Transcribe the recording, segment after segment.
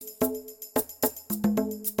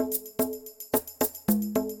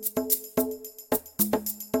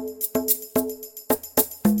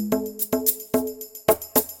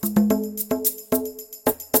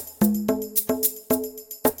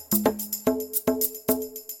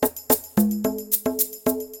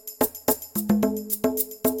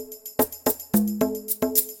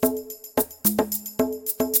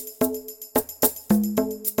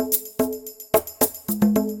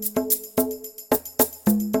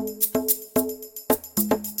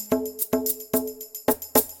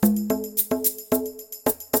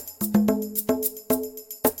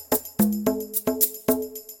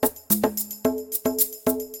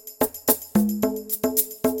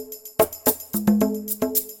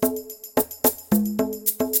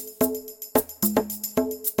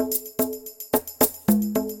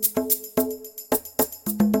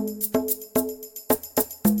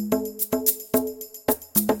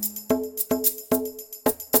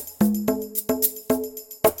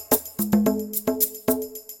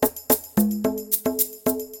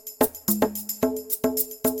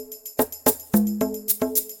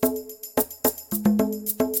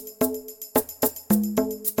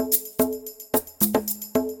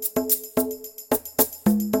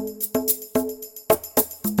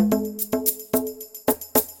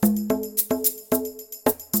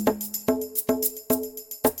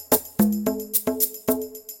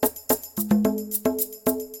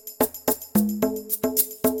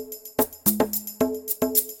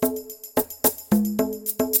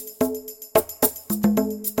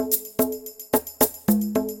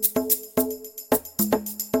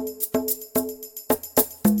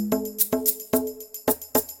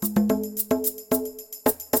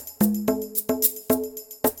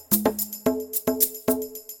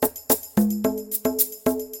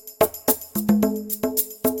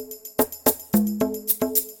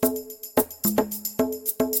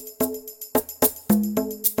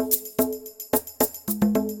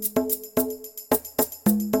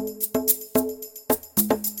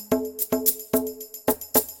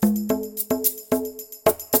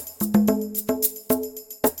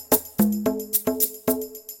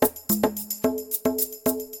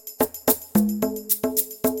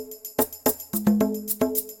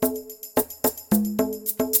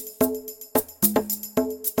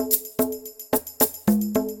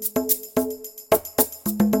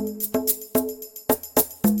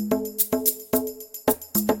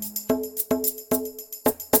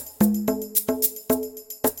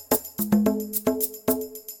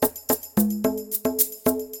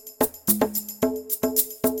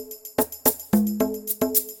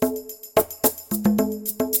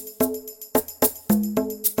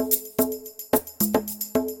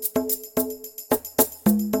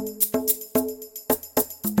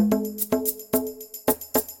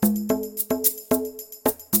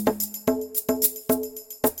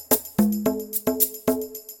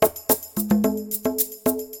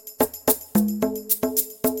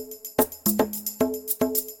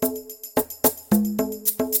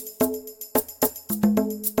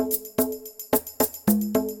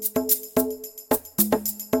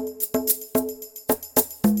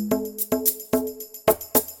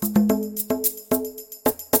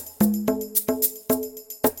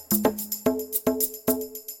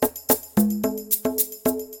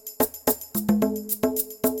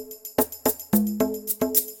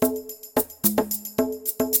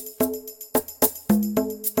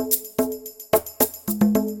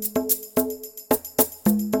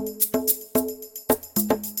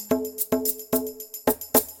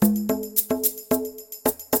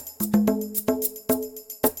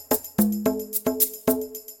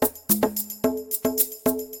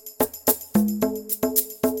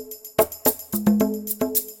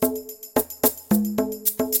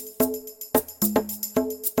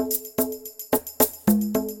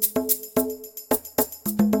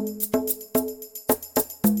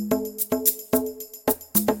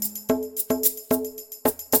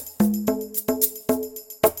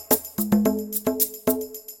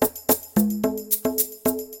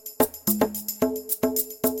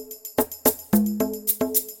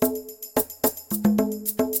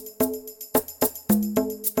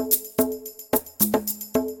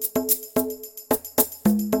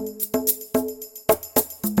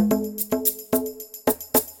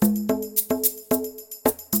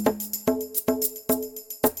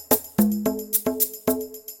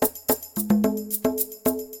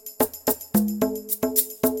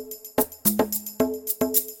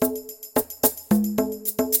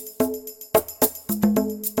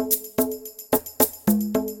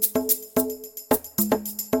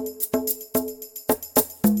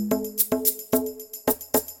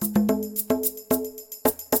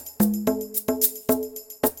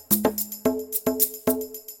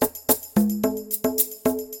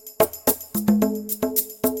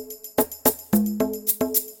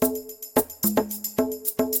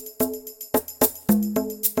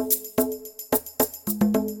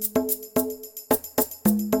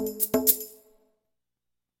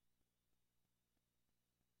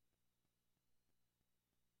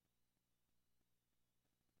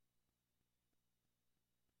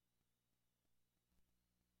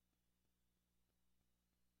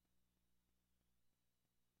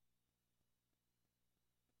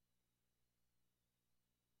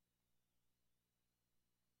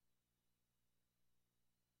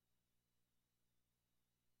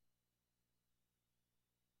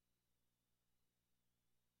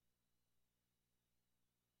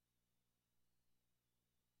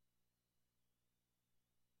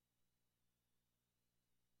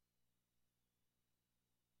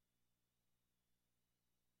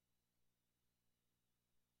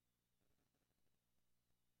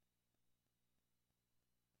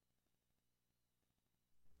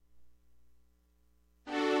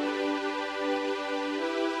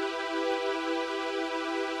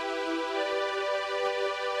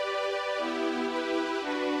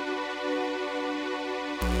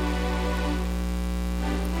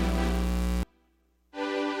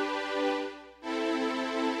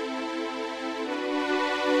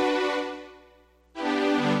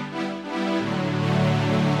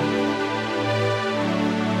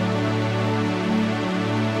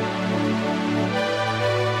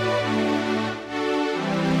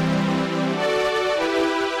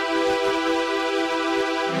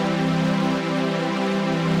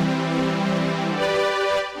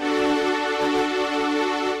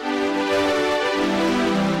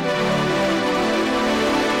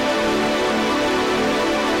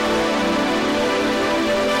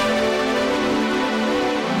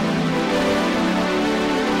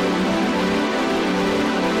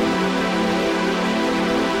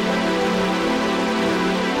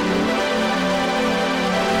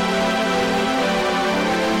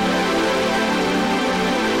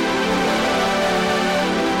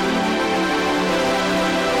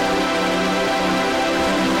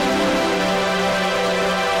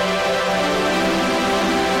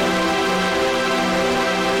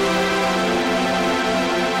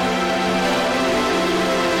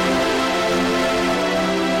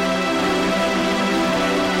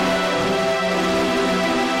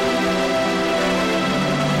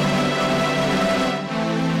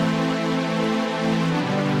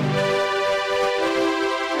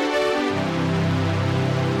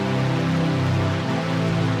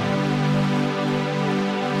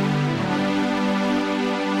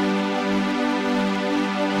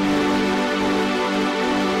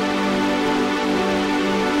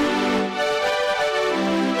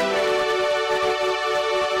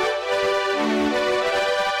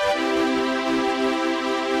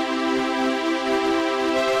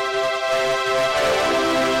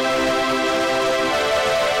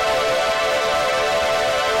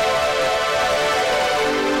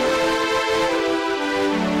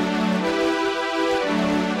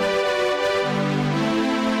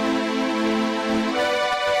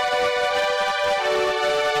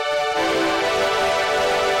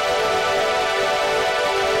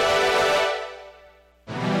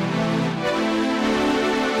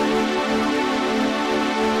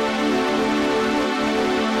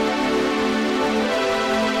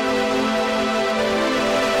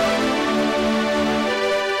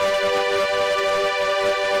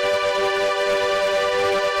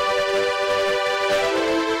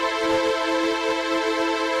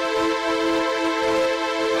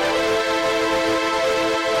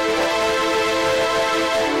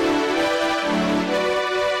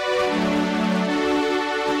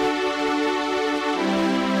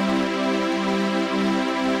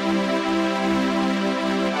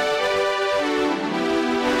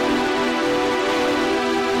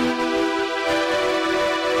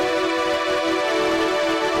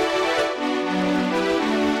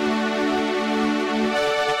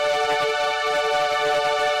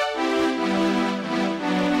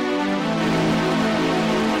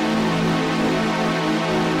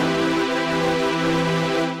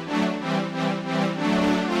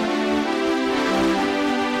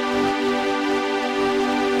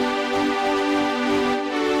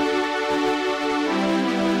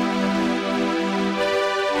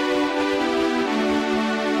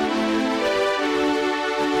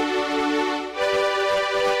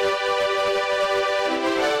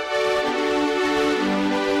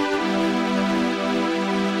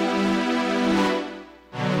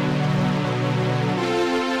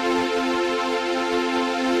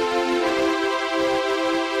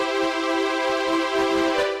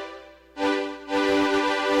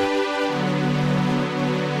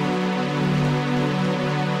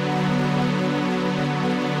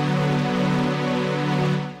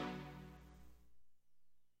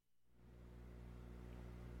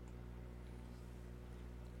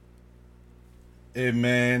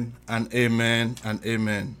Amen and amen and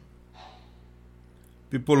amen.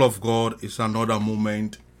 People of God, it's another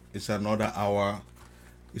moment, it's another hour,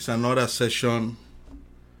 it's another session.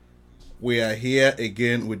 We are here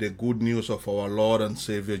again with the good news of our Lord and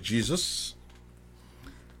Savior Jesus.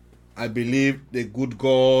 I believe the good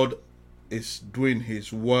God is doing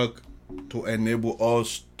His work to enable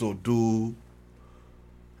us to do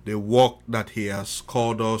the work that He has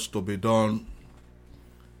called us to be done.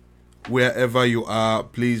 Wherever you are,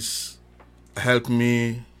 please help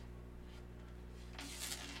me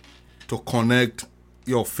to connect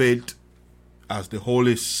your faith as the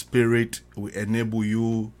Holy Spirit will enable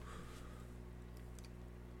you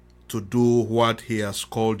to do what He has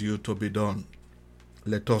called you to be done.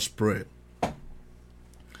 Let us pray.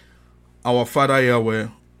 Our Father Yahweh,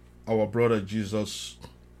 our brother Jesus,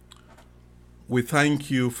 we thank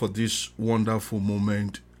you for this wonderful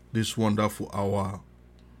moment, this wonderful hour.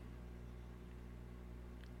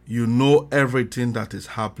 You know everything that is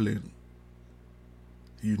happening.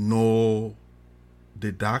 You know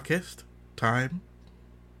the darkest time,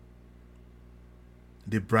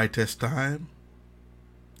 the brightest time,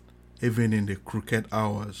 even in the crooked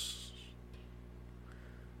hours.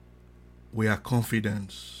 We are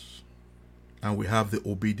confident and we have the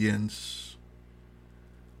obedience.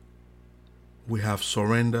 We have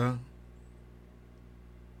surrendered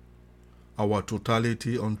our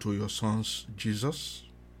totality unto your Son's Jesus.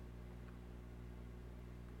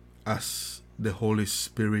 As the Holy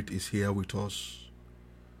Spirit is here with us,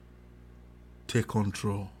 take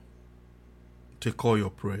control. Take all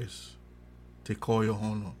your praise. Take all your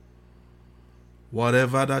honor.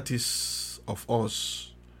 Whatever that is of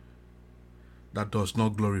us that does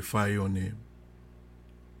not glorify your name,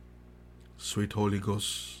 sweet Holy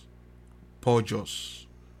Ghost, purge us,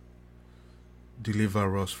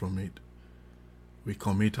 deliver us from it. We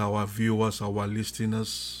commit our viewers, our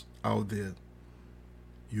listeners out there.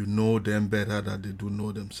 You know them better than they do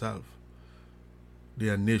know themselves.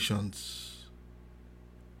 Their nations,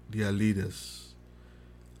 their leaders.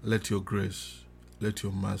 Let your grace, let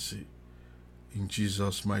your mercy, in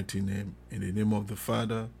Jesus' mighty name, in the name of the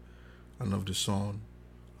Father, and of the Son,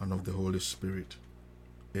 and of the Holy Spirit.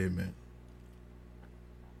 Amen.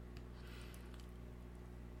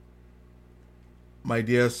 My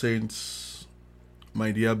dear saints,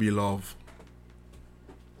 my dear beloved,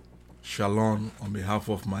 Shalom on behalf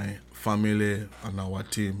of my family and our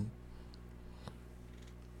team.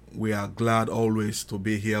 We are glad always to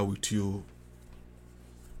be here with you.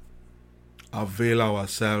 Avail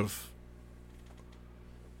ourselves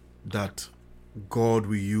that God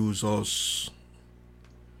will use us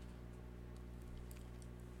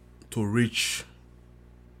to reach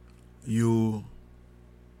you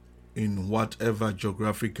in whatever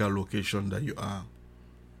geographical location that you are.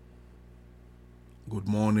 Good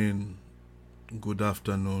morning, good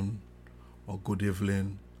afternoon, or good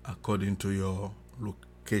evening, according to your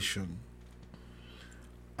location.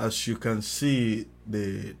 As you can see,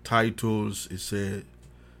 the titles is a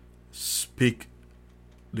Speak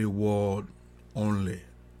the Word Only.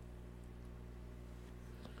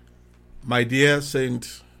 My dear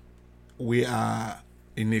saint, we are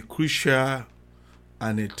in a crucial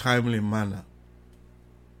and a timely manner.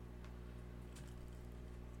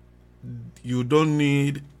 You don't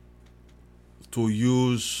need to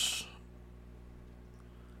use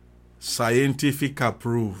scientific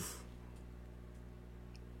approval.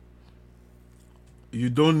 You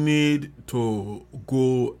don't need to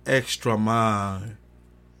go extra mile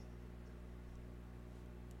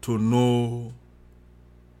to know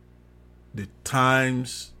the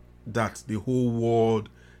times that the whole world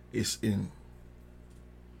is in.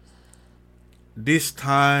 This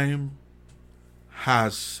time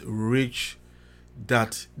has reached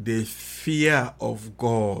that the fear of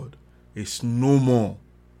God is no more.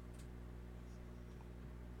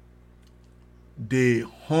 The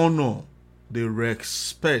honor, the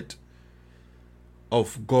respect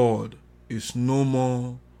of God is no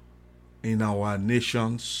more in our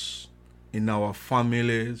nations, in our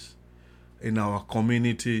families, in our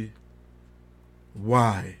community.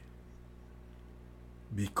 Why?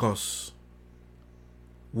 Because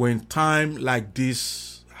when time like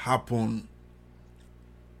this happen,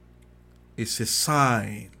 it's a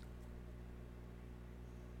sign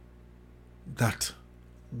that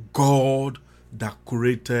God that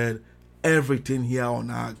created everything here on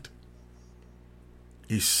earth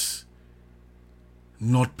is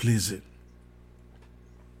not pleasing.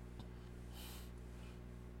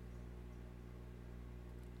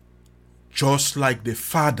 Just like the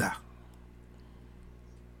Father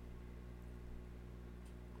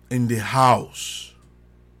in the house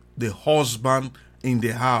the husband in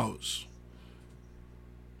the house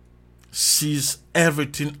sees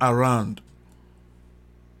everything around,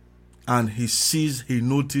 and he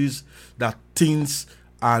notices that things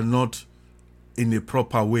are not in a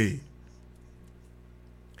proper way,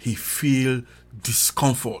 he feels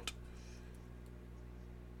discomfort.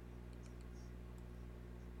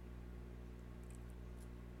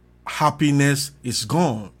 Happiness is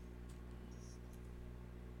gone.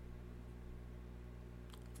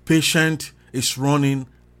 Patience is running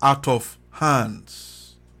out of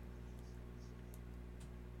hands.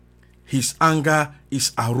 His anger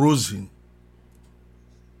is arousing.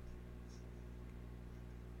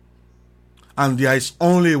 And there is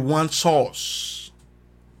only one source.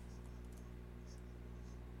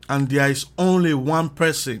 And there is only one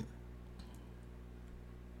person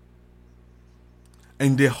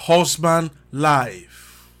in the husband's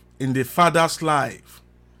life, in the father's life,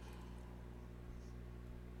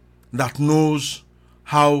 that knows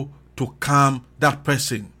how to calm that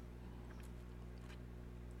person.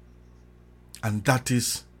 And that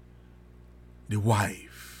is the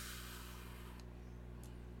wife.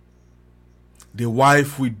 The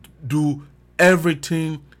wife will do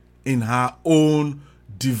everything in her own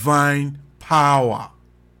divine power,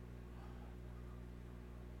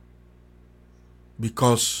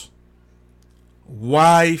 because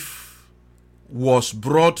wife was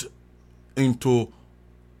brought into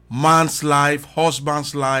man's life,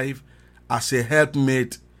 husband's life, as a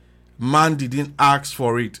helpmate. Man didn't ask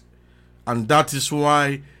for it. And that is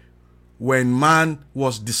why when man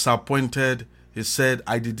was disappointed, he said,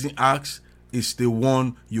 I didn't ask, it's the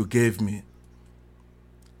one you gave me.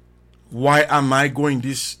 Why am I going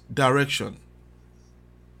this direction?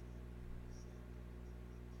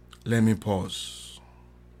 Let me pause.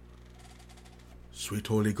 Sweet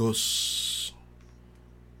Holy Ghost,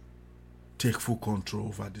 take full control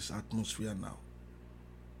over this atmosphere now.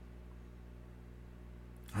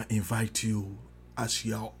 I invite you, as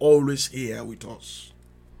you are always here with us.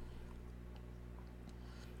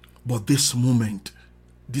 But this moment,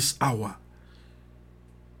 this hour,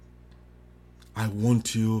 I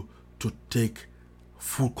want you to take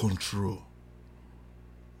full control.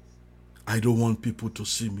 I don't want people to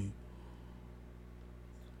see me,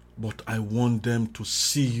 but I want them to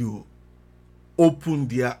see you. Open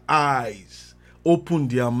their eyes, open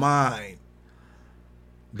their mind,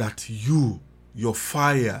 that you, your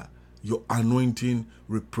fire, your anointing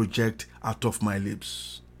will project out of my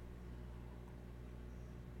lips.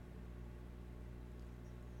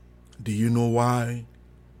 Do you know why?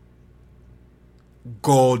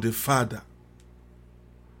 God the Father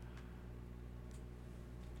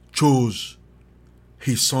chose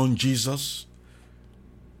his son Jesus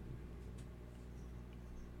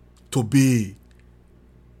to be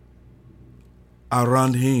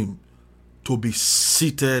around him, to be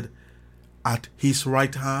seated at his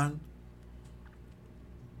right hand.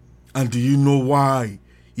 And do you know why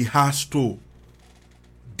he has to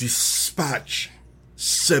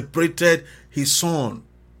separated his son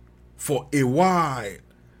for a while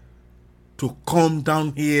to come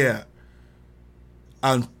down here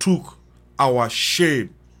and took our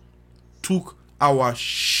shame, took our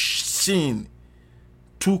sin,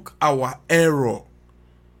 took our error,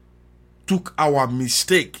 took our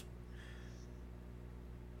mistake,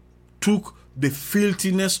 took the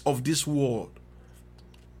filthiness of this world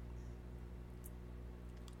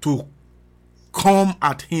to come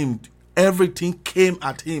at him. Everything came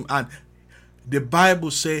at him, and the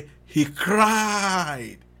Bible says he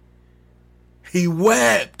cried, he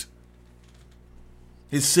wept.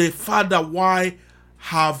 He said, Father, why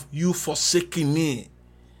have you forsaken me?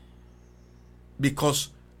 Because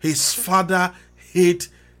his father hate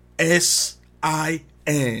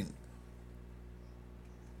S-I-N.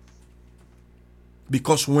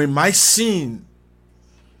 Because when my sin,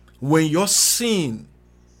 when your sin,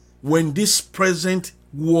 when this present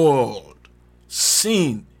world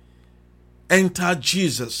sin enter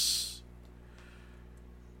Jesus,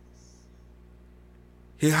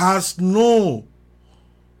 he has no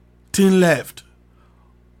thing left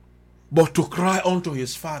but to cry unto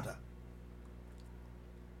his father.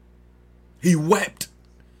 He wept.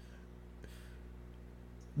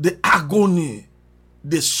 The agony,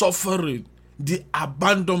 the suffering, the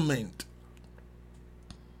abandonment.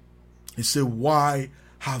 He said, why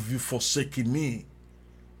have you forsaken me?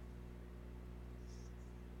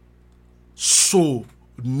 So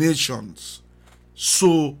nations,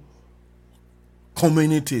 so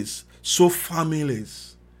communities, so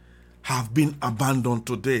families have been abandoned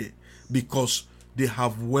today because they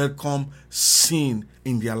have welcomed sin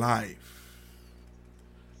in their life.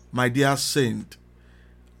 My dear saint,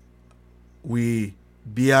 we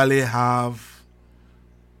barely have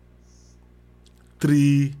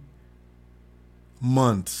 3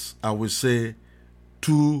 months, I would say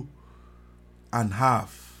 2.5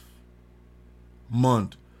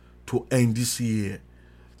 months to end this year.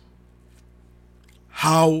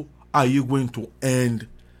 How are you going to end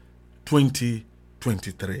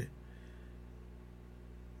 2023?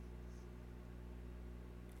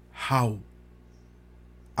 How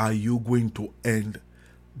are you going to end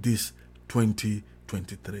this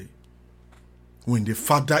 2023? When the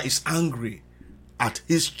father is angry at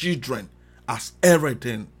his children as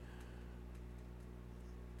everything,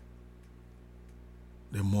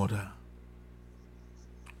 the mother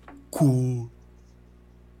cool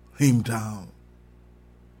him down.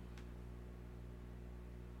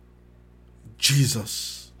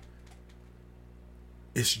 Jesus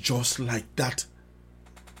is just like that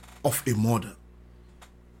of a mother.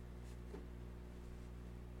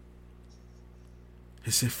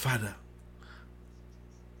 He said, Father,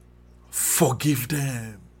 forgive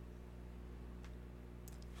them.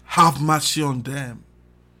 Have mercy on them.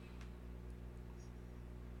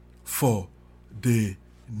 For they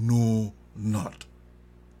know not.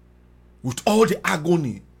 With all the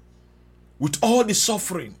agony, with all the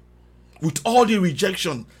suffering, with all the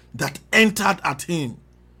rejection that entered at him,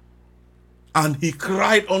 and he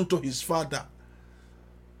cried unto his father,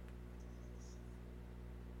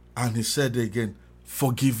 and he said again,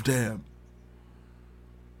 forgive them.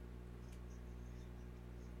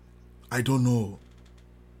 I don't know.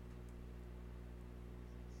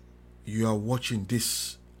 You are watching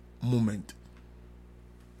this moment.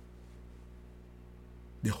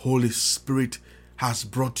 The Holy Spirit has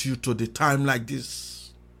brought you to the time like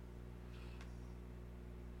this.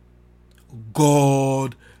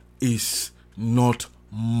 God is not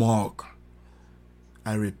mocked.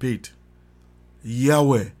 I repeat,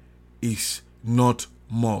 Yahweh is not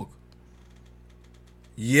mocked.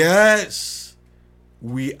 Yes,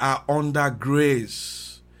 we are under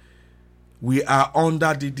grace. We are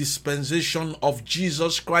under the dispensation of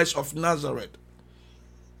Jesus Christ of Nazareth.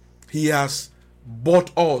 He has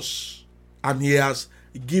bought us and he has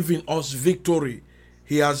given us victory.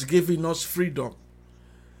 He has given us freedom.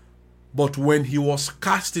 But when he was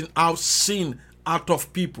casting out sin out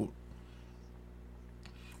of people,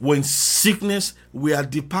 when sickness were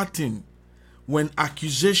departing, when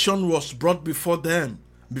accusation was brought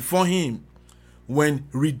before him, when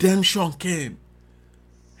redemption came,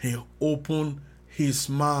 he opened his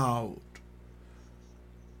mouth.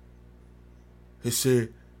 He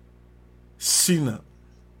said, sinner,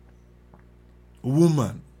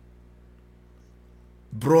 woman,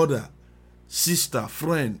 brother, sister,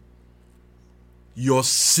 friend, your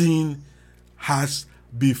sin has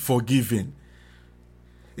been forgiven.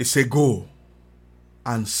 He said, go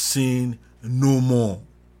and sin no more.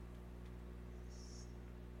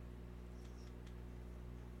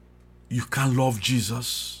 You can love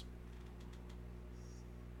Jesus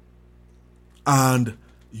and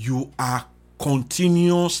you are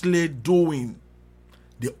continuously doing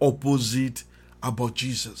the opposite about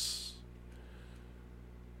Jesus.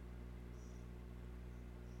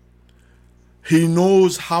 He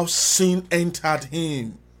knows how sin entered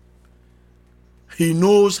him. He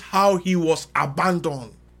knows how he was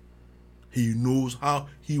abandoned. He knows how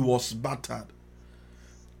he was battered.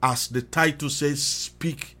 As the title says,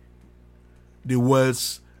 speak the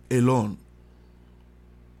words alone.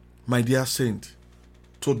 My dear saint,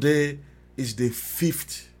 today is the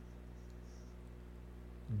 5th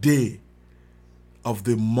day of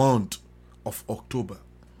the month of October.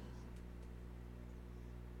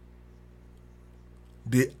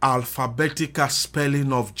 The alphabetical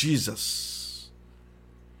spelling of Jesus.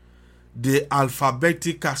 The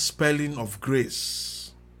alphabetical spelling of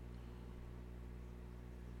grace.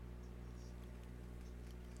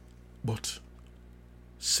 But,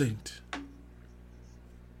 saint,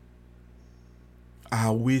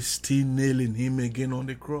 are we still nailing him again on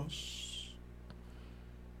the cross?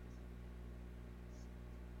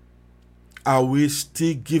 Are we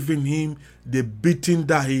still giving him the beating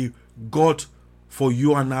that he got for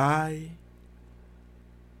you and I?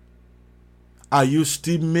 Are you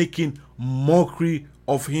still making mockery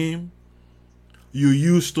of him? You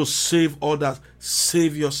used to save others,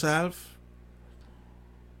 save yourself.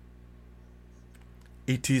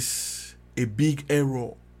 It is a big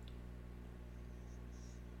error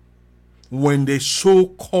when the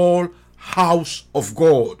so-called house of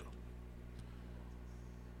God,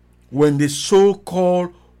 when the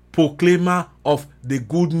so-called proclaimer of the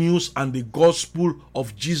good news and the gospel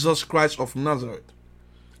of Jesus Christ of Nazareth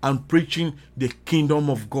and preaching the kingdom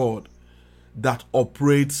of God, that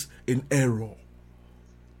operates in error.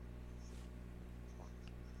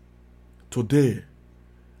 Today,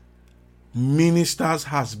 ministers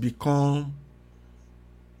has become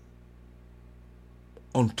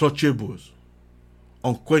untouchables,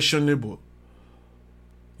 unquestionable.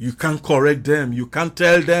 You can't correct them. You can't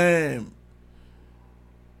tell them.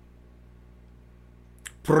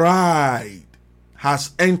 Pride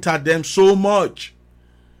has entered them so much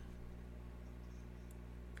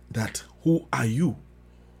that who are you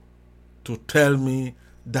to tell me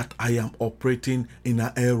that I am operating in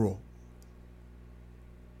an error?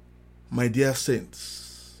 My dear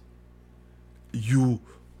saints, you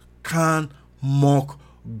can't mock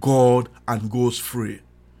God and goes free.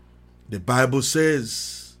 The Bible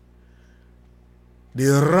says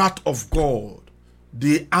the wrath of God,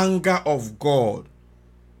 the anger of God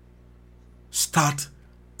start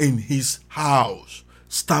in his house,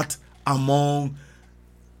 start among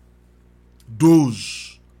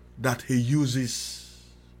those that he uses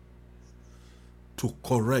to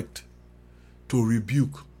correct, to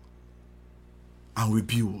rebuke, and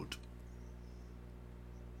rebuild.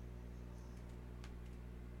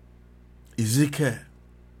 Ezekiel,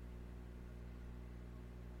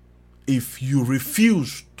 if you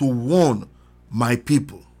refuse to warn my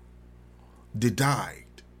people, they died,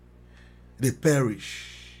 they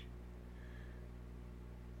perish.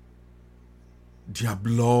 Their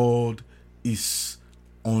blood is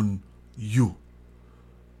on you.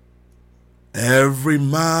 Every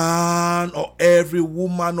man or every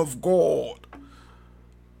woman of God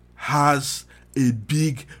has a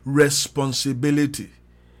big responsibility.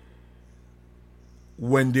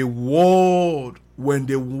 When the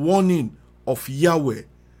warning of Yahweh,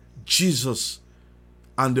 Jesus,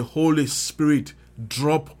 and the Holy Spirit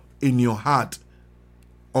drop in your heart,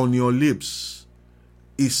 on your lips,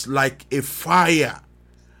 it's like a fire.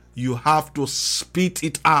 You have to spit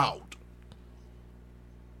it out.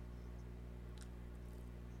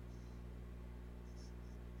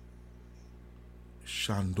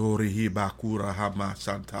 Shandori hibakura hama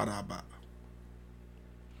santaraba.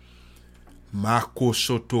 Mako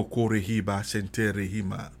soto korehiba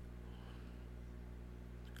senterehima.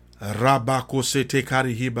 Rabako sete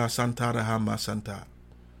karihiba santarahama santa.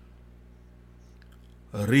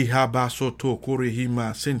 Rihaba soto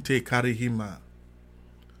korehima sente karihima.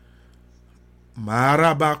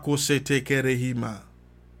 Marabako sete kerehima.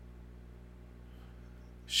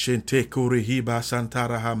 Shente korehiba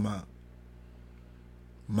santarahama.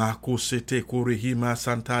 Mako sete korehima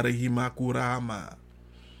santarehima kurahama.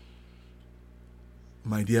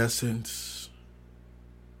 My dear saints,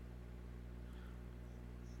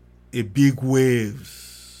 a big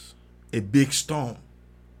waves, a big storm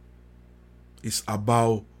is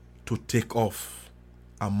about to take off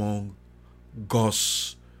among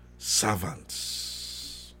God's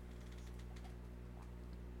servants.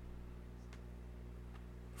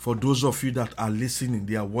 For those of you that are listening,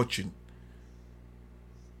 they are watching,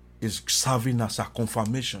 is serving as a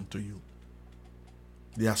confirmation to you.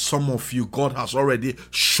 There are some of you, God has already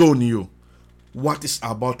shown you what is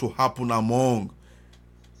about to happen among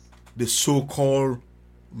the so-called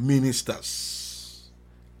ministers.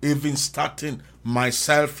 Even starting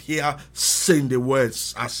myself here saying the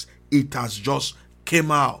words as it has just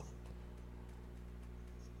came out.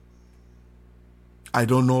 I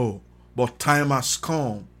don't know, but time has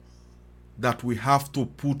come that we have to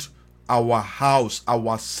put our house,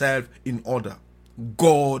 ourselves in order.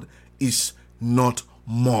 God is not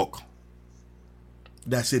mocked.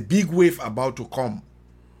 There's a big wave about to come.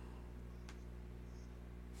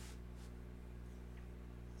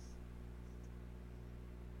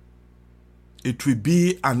 It will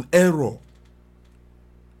be an error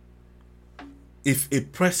if a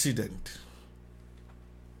president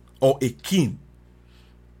or a king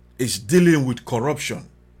is dealing with corruption,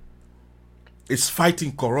 is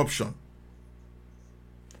fighting corruption,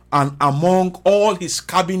 and among all his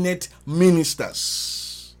cabinet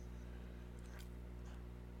ministers,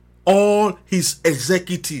 all his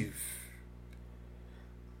executive,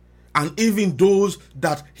 and even those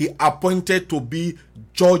that he appointed to be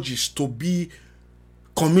judges, to be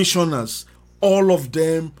commissioners, all of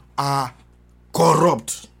them are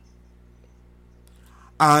corrupt.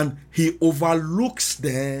 And he overlooks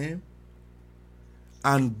them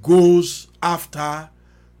and goes after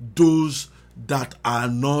those that are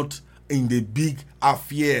not in the big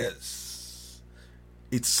affairs.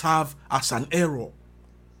 It serves as an error.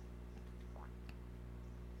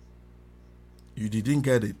 You didn't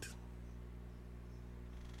get it.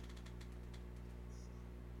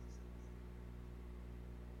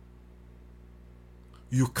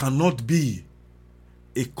 You cannot be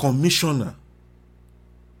a commissioner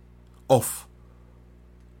of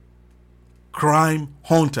crime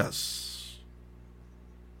hunters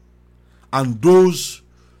and those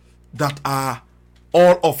that are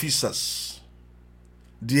all officers.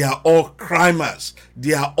 They are all crimers.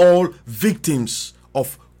 They are all victims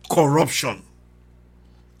of corruption.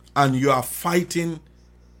 And you are fighting,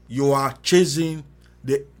 you are chasing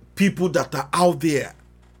the people that are out there.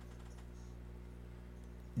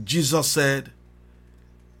 Jesus said,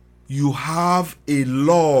 you have a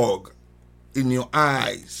log in your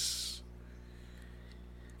eyes,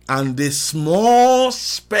 and the small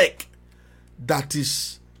speck that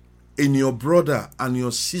is in your brother and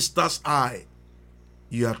your sister's eye,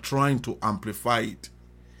 you are trying to amplify it.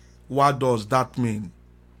 What does that mean?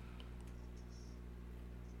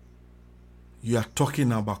 You are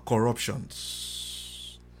talking about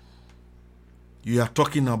corruptions. You are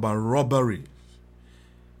talking about robbery.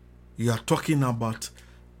 You are talking about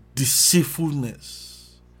deceitfulness.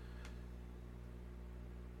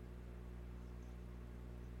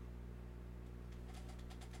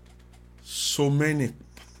 So many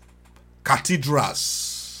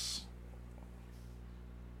cathedrals,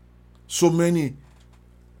 so many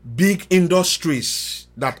big industries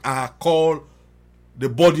that are called the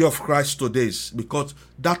body of Christ today, because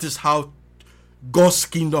that is how God's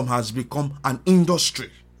kingdom has become an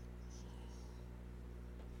industry.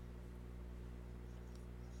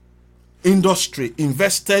 Industry,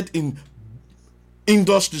 invested in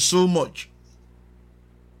industry so much.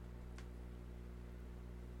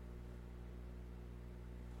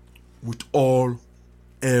 With all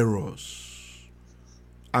errors.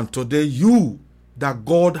 And today you, that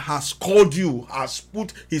God has called you, has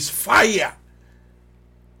put his fire,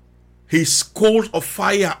 his coal of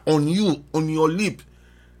fire on you, on your lip.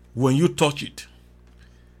 When you touch it,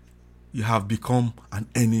 you have become an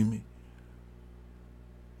enemy.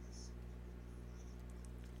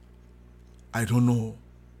 I don't know.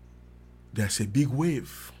 There's a big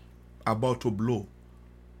wave about to blow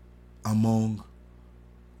among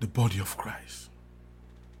the body of Christ.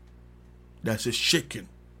 There's a shaking.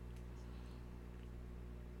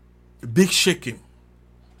 A big shaking.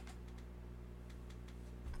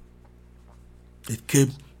 It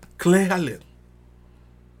came clearly.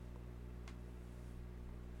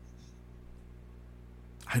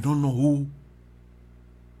 I don't know who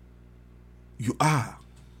you are.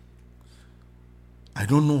 I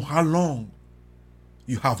don't know how long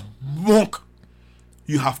you have mocked,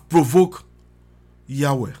 you have provoked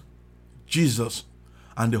Yahweh, Jesus,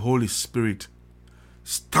 and the Holy Spirit,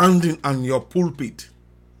 standing on your pulpit,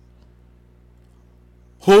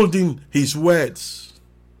 holding his words,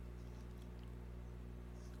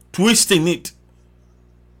 twisting it,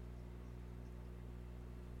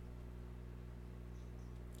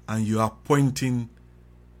 and you are pointing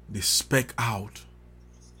the speck out.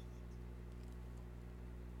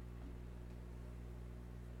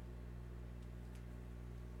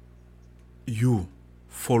 You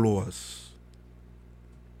followers,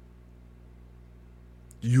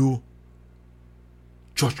 you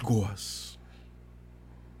churchgoers,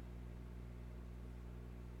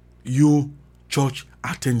 you church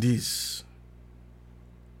attendees,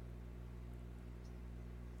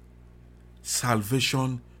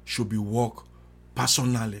 salvation should be worked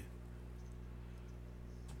personally.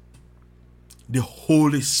 The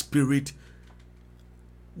Holy Spirit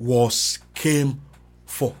came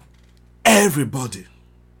for everybody.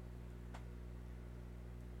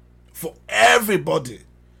 For everybody.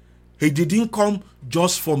 He didn't come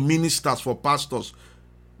just for ministers, for pastors,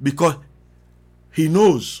 because he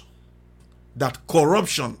knows that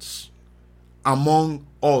corruptions among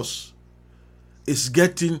us is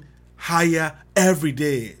getting higher every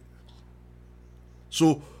day.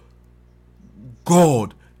 So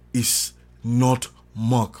God is not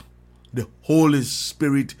mocked. The Holy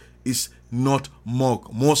Spirit is not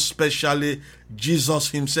mocked. Most especially, Jesus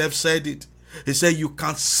himself said it. He said, you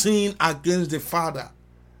can sin against the Father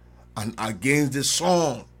and against the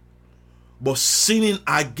Son, but sinning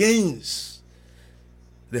against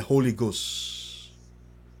the Holy Ghost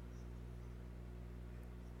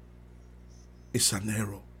is an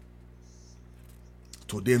error.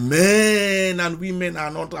 Today, men and women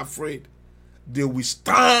are not afraid. They will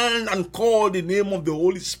stand and call the name of the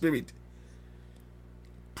Holy Spirit,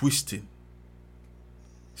 twisting,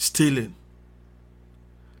 stealing,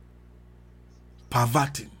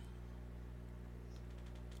 perverting.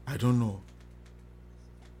 I don't know.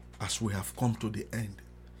 As we have come to the end,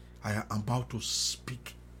 I am about to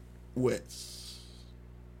speak words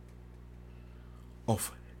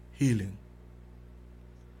of healing,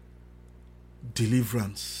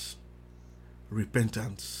 deliverance,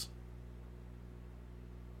 repentance,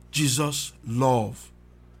 Jesus' love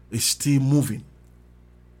is still moving.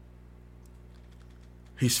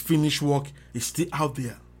 His finished work is still out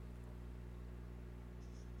there.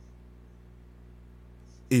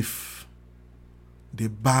 If the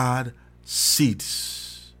bad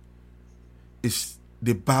seeds is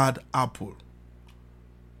the bad apple,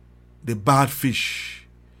 the bad fish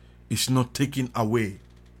is not taken away.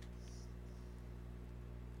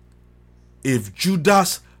 If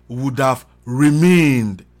Judas would have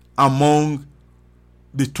remained among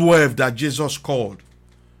the 12 that Jesus called,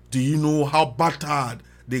 do you know how battered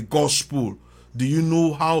the gospel, do you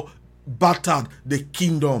know how battered the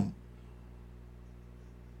kingdom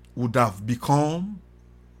would have become?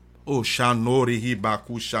 Oh, Shanori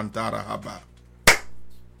Hibaku Shantarahaba.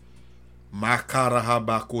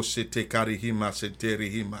 Makarahaba ko sete karihima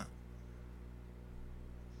seterihima.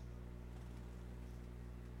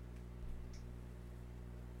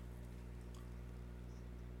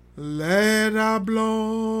 Let the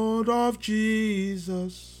blood of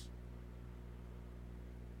Jesus,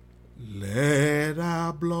 let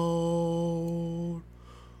the blood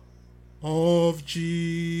of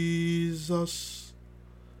Jesus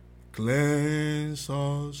cleanse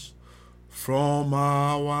us from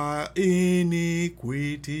our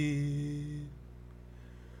iniquity.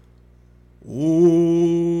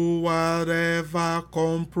 Oh, whatever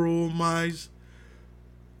compromise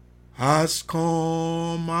has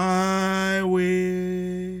come my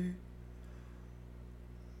way,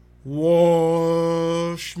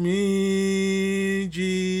 wash me,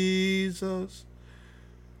 Jesus,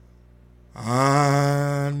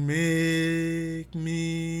 and make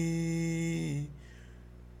me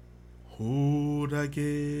whole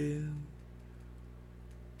again.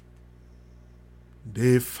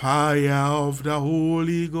 The fire of the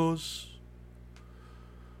Holy Ghost,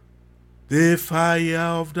 the fire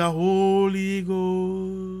of the Holy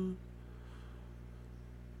Ghost,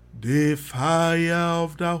 the fire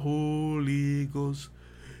of the Holy Ghost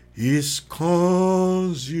is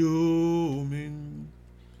consuming.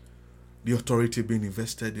 The authority being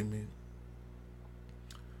invested in me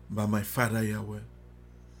by my Father Yahweh,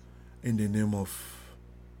 in the name of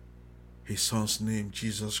His Son's name,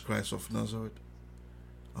 Jesus Christ of Nazareth,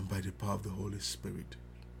 and by the power of the Holy Spirit.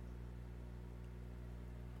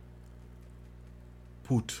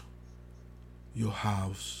 Put your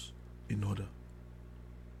house in order.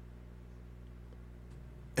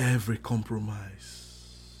 Every compromise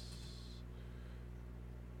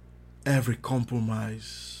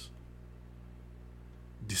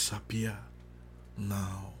disappear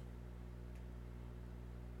now.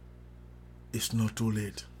 It's not too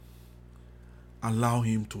late. Allow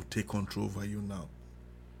Him to take control over you now.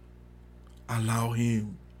 Allow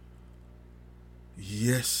Him.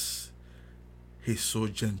 Yes, He's so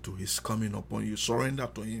gentle. He's coming upon you. Surrender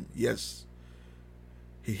to Him. Yes,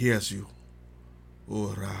 He hears you.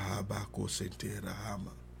 Oh, Rahabako Sente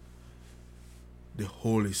Rahama. The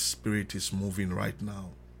Holy Spirit is moving right now.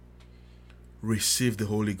 Receive the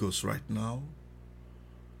Holy Ghost right now.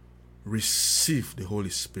 Receive the Holy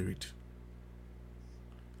Spirit.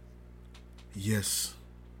 Yes,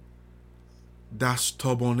 that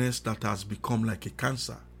stubbornness that has become like a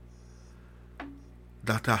cancer,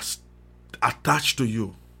 that has attached to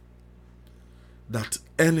you, that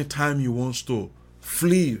anytime you want to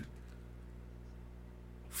flee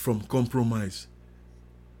from compromise,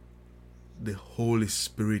 the Holy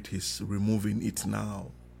Spirit is removing it now.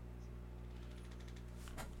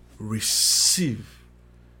 Receive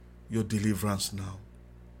your deliverance now.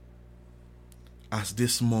 As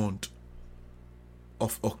this month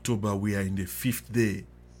of October, we are in the 5th day.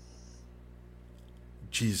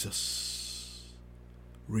 Jesus,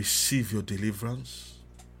 receive your deliverance.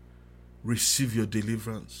 Receive your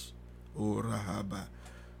deliverance. Oh, Rahaba.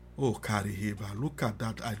 Oh, Karihiba. Look at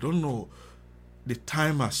that. I don't know. The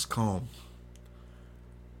time has come.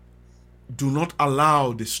 Do not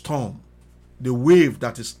allow the storm, the wave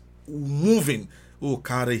that is moving. Oh,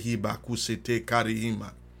 Karihiba. Kusete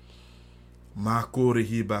Karihima.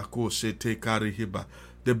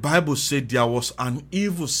 The Bible said there was an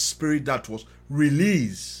evil spirit that was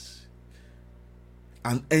released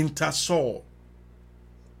and entered Saul.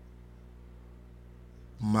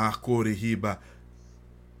 Makorihiba.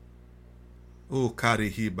 Oh,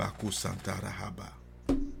 Karihiba Kusantarahaba.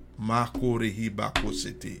 Makorihiba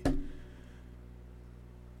Kusete.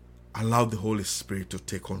 Allow the Holy Spirit to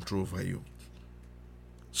take control over you.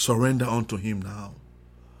 Surrender unto Him now.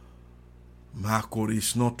 Makori,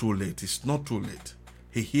 it's not too late. It's not too late.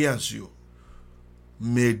 He hears you.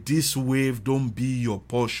 May this wave don't be your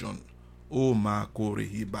portion. Oh, Makori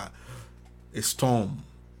Hiba. A storm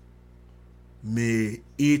May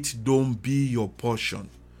it don't be your portion.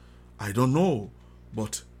 I don't know,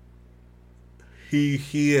 but he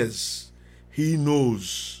hears, he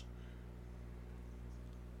knows.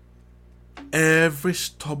 Every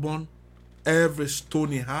stubborn, every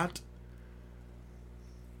stony heart,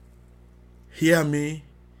 hear me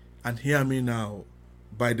and hear me now.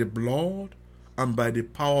 By the blood and by the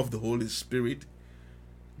power of the Holy Spirit,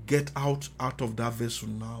 get out of that vessel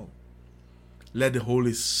now. Let the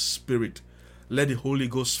Holy Spirit, let the Holy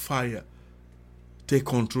Ghost fire take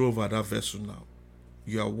control over that vessel now.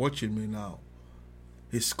 You are watching me now.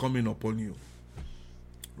 He's coming upon you.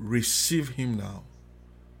 Receive him now.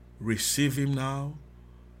 Receive him now.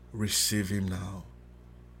 Receive him now.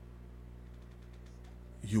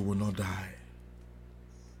 You will not die.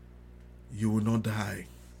 You will not die.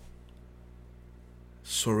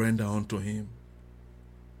 Surrender unto him.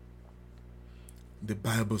 The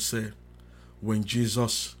Bible said when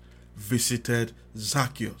Jesus visited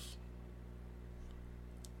Zacchaeus,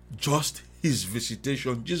 just his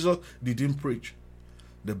visitation, Jesus didn't preach.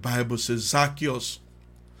 The Bible says Zacchaeus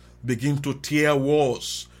began to tear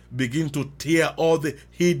walls, begin to tear all the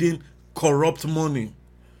hidden corrupt money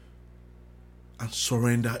and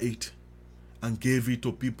surrender it and gave it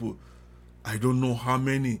to people. I don't know how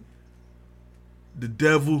many. The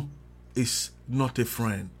devil is not a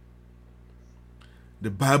friend.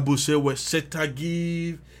 The Bible says when Satan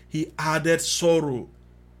gave, he added sorrow.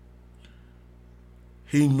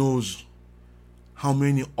 He knows how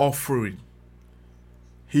many offering.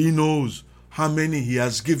 He knows how many he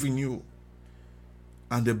has given you.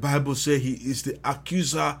 And the Bible says he is the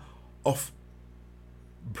accuser of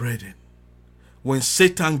brethren. When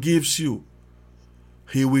Satan gives you,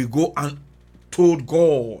 he will go and told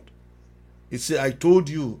God. He said, I told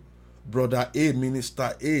you, brother A,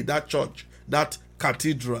 minister A, that church, that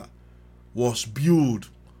cathedral was built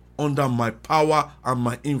under my power and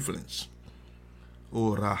my influence.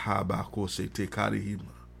 Oh, Rahabako se te carry him.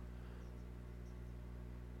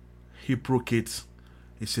 Hypocrite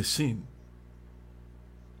is a sin.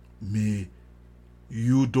 May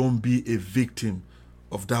you don't be a victim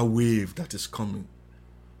of that wave that is coming.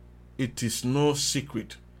 It is no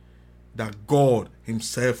secret that God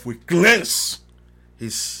himself will cleanse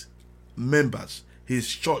his members, his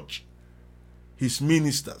church, his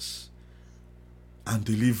ministers, and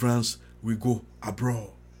deliverance will go abroad.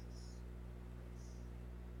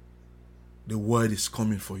 The word is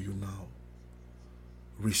coming for you now.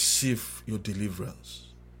 Receive your deliverance.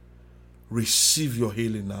 Receive your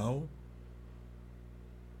healing now.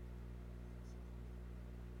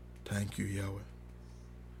 Thank you, Yahweh.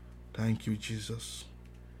 Thank you, Jesus.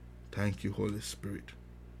 Thank you, Holy Spirit.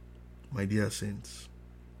 My dear saints,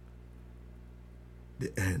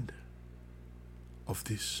 the end of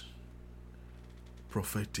this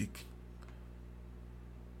prophetic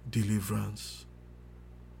deliverance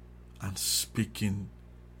and speaking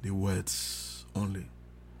the words only.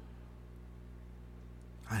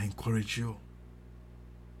 I encourage you,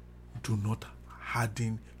 do not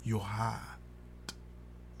harden your heart.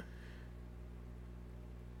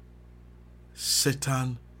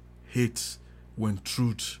 Satan hates when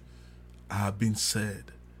truths are being said.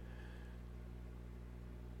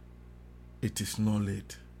 It is not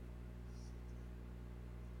late.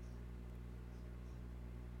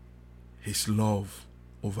 His love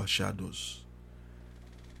overshadows.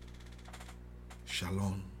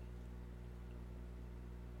 Shalom.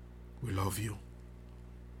 We love you.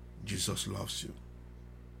 Jesus loves you.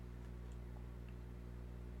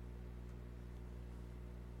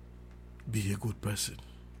 Be a good person.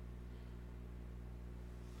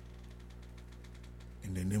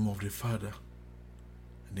 In the name of the Father,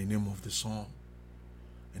 in the name of the Son,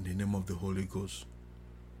 in the name of the Holy Ghost,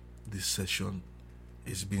 this session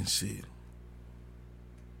is being sealed.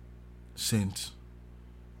 Saints,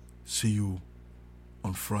 see you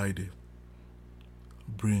on Friday.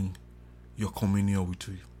 Bring your communion with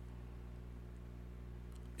you.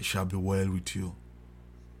 It shall be well with you.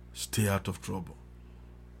 Stay out of trouble.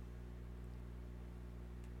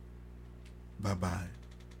 Bye-bye.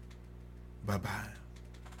 Bye-bye.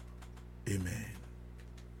 Amen.